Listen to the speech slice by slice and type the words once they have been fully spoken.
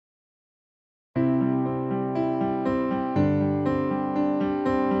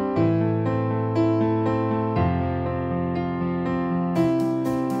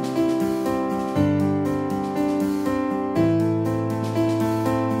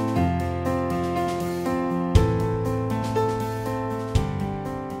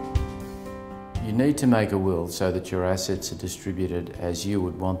need to make a will so that your assets are distributed as you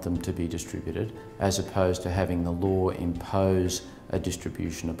would want them to be distributed, as opposed to having the law impose a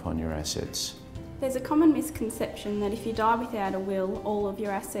distribution upon your assets. There's a common misconception that if you die without a will, all of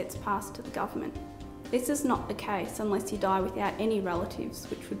your assets pass to the government. This is not the case unless you die without any relatives,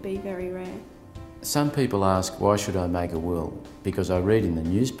 which would be very rare. Some people ask, why should I make a will? Because I read in the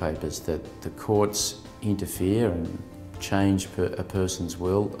newspapers that the courts interfere and change a person's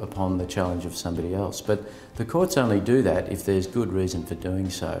will upon the challenge of somebody else. But the courts only do that if there's good reason for doing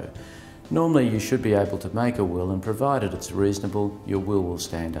so. Normally you should be able to make a will, and provided it's reasonable, your will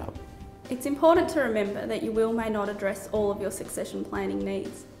stand up. It's important to remember that your will may not address all of your succession planning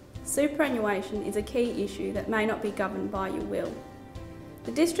needs. Superannuation is a key issue that may not be governed by your will.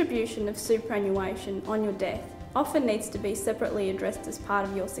 The distribution of superannuation on your death often needs to be separately addressed as part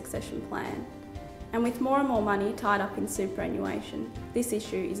of your succession plan. And with more and more money tied up in superannuation, this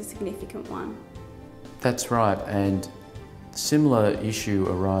issue is a significant one. That's right, and similar issue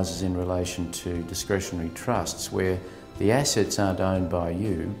arises in relation to discretionary trusts, where the assets aren't owned by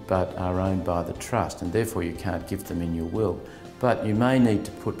you but are owned by the trust, and therefore you can't give them in your will. But you may need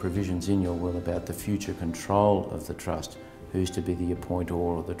to put provisions in your will about the future control of the trust, who's to be the appointer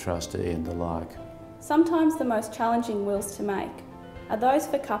or the trustee and the like. Sometimes the most challenging wills to make are those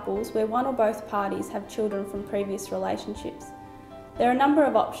for couples where one or both parties have children from previous relationships. There are a number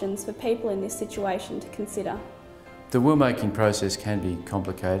of options for people in this situation to consider. The will-making process can be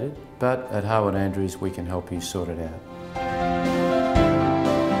complicated, but at Harwood Andrews we can help you sort it out.